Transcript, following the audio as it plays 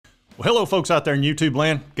Well, hello, folks out there in YouTube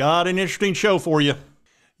land. Got an interesting show for you.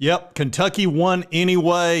 Yep, Kentucky won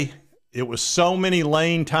anyway. It was so many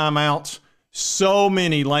Lane timeouts, so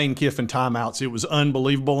many Lane Kiffin timeouts. It was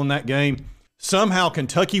unbelievable in that game. Somehow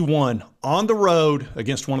Kentucky won on the road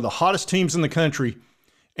against one of the hottest teams in the country,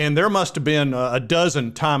 and there must have been a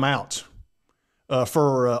dozen timeouts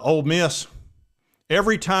for Ole Miss.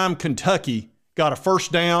 Every time Kentucky got a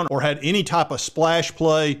first down or had any type of splash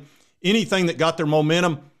play, anything that got their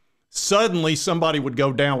momentum, suddenly somebody would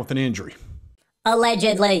go down with an injury.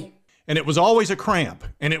 Allegedly. And it was always a cramp,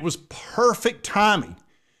 and it was perfect timing.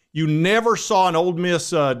 You never saw an Ole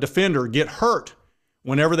Miss defender get hurt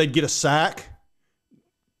whenever they'd get a sack.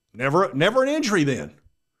 Never an injury then.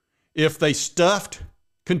 If they stuffed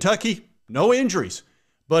Kentucky, no injuries.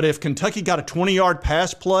 But if Kentucky got a 20-yard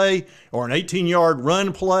pass play or an 18-yard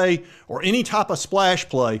run play or any type of splash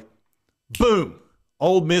play, boom,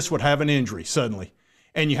 Ole Miss would have an injury suddenly.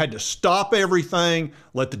 And you had to stop everything,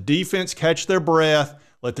 let the defense catch their breath,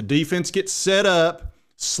 let the defense get set up,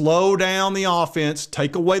 slow down the offense,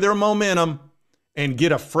 take away their momentum, and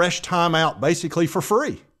get a fresh timeout basically for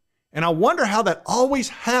free. And I wonder how that always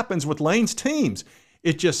happens with Lane's teams.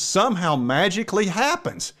 It just somehow magically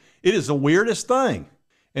happens. It is the weirdest thing.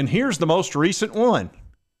 And here's the most recent one.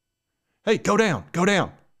 Hey, go down, go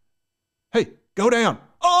down. Hey, go down.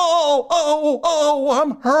 Oh,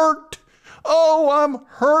 I'm hurt. Oh, I'm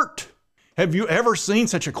hurt. Have you ever seen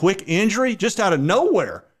such a quick injury just out of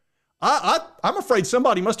nowhere? I'm afraid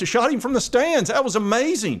somebody must have shot him from the stands. That was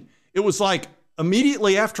amazing. It was like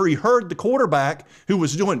immediately after he heard the quarterback who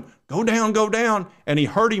was doing go down, and he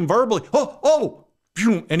heard him verbally,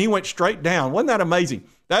 and he went straight down. Wasn't that amazing?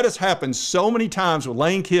 That has happened so many times with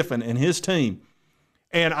Lane Kiffin and his team.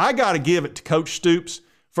 And I got to give it to Coach Stoops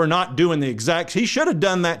for not doing the exact. He should have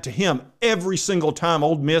done that to him every single time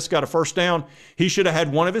Ole Miss got a first down. He should have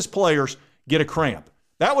had one of his players get a cramp.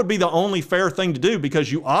 That would be the only fair thing to do because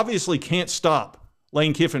you obviously can't stop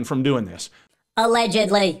Lane Kiffin from doing this.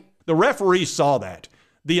 Allegedly. The referees saw that.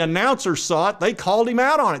 The announcers saw it. They called him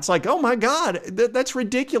out on it. It's like, oh my God, that's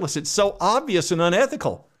ridiculous. It's so obvious and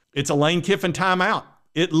unethical. It's a Lane Kiffin timeout.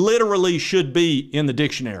 It literally should be in the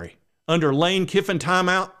dictionary. Under Lane Kiffin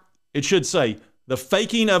timeout, it should say, the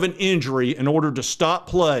faking of an injury in order to stop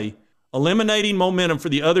play, eliminating momentum for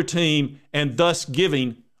the other team, and thus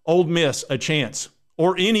giving Ole Miss a chance,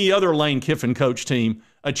 or any other Lane Kiffin coach team,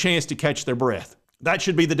 a chance to catch their breath. That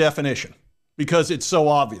should be the definition because it's so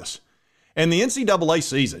obvious. And the NCAA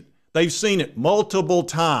sees it. They've seen it multiple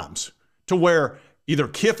times to where either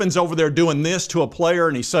Kiffin's over there doing this to a player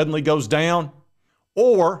and he suddenly goes down,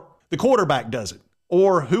 or the quarterback does it,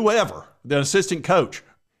 or whoever, the assistant coach.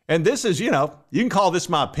 And this is, you can call this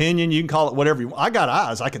my opinion. You can call it whatever you want. I got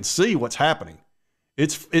eyes. I can see what's happening.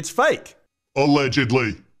 It's fake.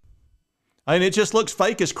 Allegedly. And it just looks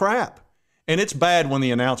fake as crap. And it's bad when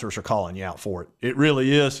the announcers are calling you out for it. It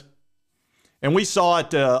really is. And we saw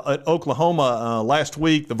it at Oklahoma last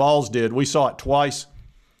week. The VOLS did. We saw it twice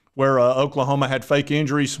where Oklahoma had fake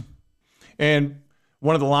injuries. And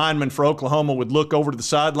one of the linemen for Oklahoma would look over to the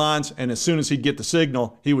sidelines, and as soon as he'd get the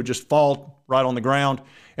signal, he would just fall right on the ground.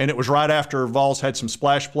 And it was right after VOLS had some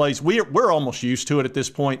splash plays. We're almost used to it at this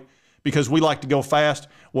point because we like to go fast.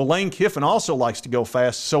 Well, Lane Kiffin also likes to go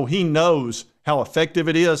fast, so he knows how effective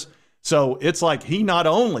it is. So it's like he not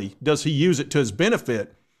only does he use it to his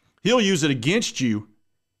benefit, he'll use it against you,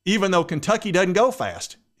 even though Kentucky doesn't go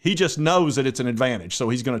fast. He just knows that it's an advantage, so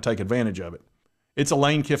he's going to take advantage of it. It's a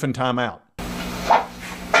Lane Kiffin timeout.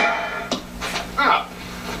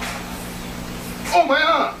 Oh, my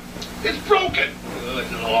arm! It's broken!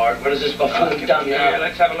 Good Lord, what is this buffoon done here?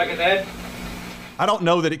 Let's have a look at that. I don't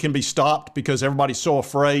know that it can be stopped because everybody's so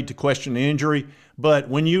afraid to question the injury, but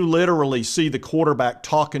when you literally see the quarterback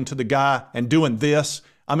talking to the guy and doing this,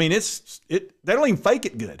 I mean, they don't even fake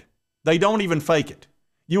it good. They don't even fake it.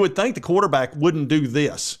 You would think the quarterback wouldn't do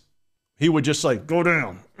this. He would just say, go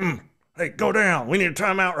down. Hey, go down. We need a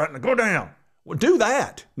timeout right now. Go down. Well, do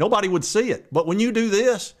that. Nobody would see it. But when you do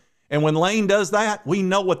this, and when Lane does that, we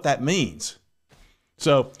know what that means.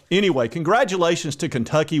 So anyway, congratulations to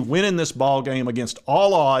Kentucky winning this ball game against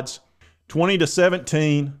all odds,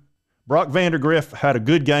 20-17. Brock Vandergriff had a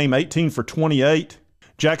good game, 18 for 28.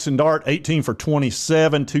 Jackson Dart, 18 for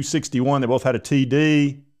 27, 261. They both had a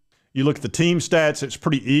TD. You look at the team stats, it's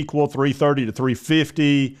pretty equal, 330 to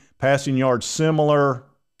 350. Passing yards similar.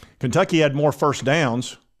 Kentucky had more first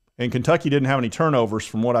downs, and Kentucky didn't have any turnovers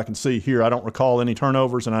from what I can see here. I don't recall any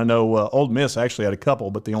turnovers, and I know Ole Miss actually had a couple,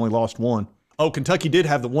 but they only lost one. Oh, Kentucky did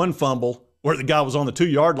have the one fumble where the guy was on the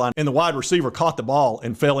 2-yard line, and the wide receiver caught the ball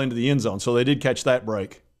and fell into the end zone, so they did catch that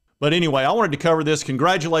break. But anyway, I wanted to cover this.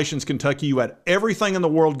 Congratulations, Kentucky. You had everything in the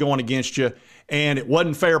world going against you, and it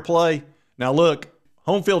wasn't fair play. Now, look,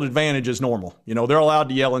 home field advantage is normal. You know, they're allowed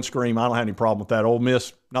to yell and scream. I don't have any problem with that. Ole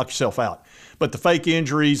Miss, knock yourself out. But the fake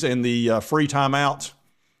injuries and the free timeouts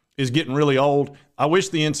is getting really old. I wish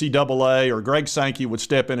the NCAA or Greg Sankey would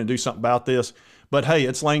step in and do something about this. But, hey,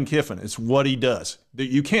 it's Lane Kiffin. It's what he does.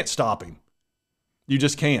 You can't stop him. You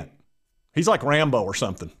just can't. He's like Rambo or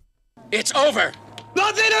something. It's over.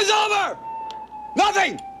 Nothing is over.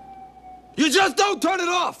 Nothing. You just don't turn it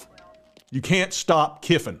off. You can't stop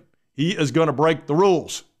Kiffin. He is going to break the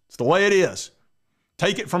rules. It's the way it is.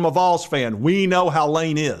 Take it from a VOLS fan. We know how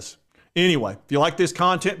Lane is. Anyway, if you like this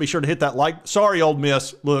content, be sure to hit that like. Sorry, Ole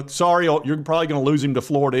Miss. Look, sorry, you're probably going to lose him to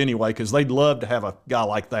Florida anyway because they'd love to have a guy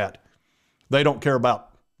like that. They don't care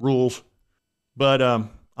about rules. But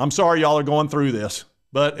I'm sorry y'all are going through this.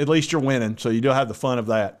 But at least you're winning, so you do have the fun of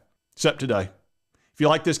that, except today. If you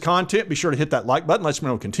like this content, be sure to hit that like button. Let's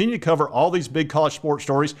continue to cover all these big college sports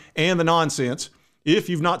stories and the nonsense. If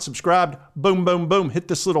you've not subscribed, boom, boom, boom, hit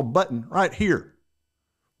this little button right here.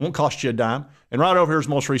 Won't cost you a dime. And right over here is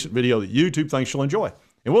the most recent video that YouTube thinks you'll enjoy.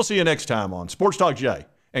 And we'll see you next time on Sports Talk J.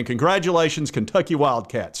 And congratulations, Kentucky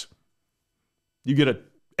Wildcats. You get an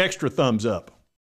extra thumbs up.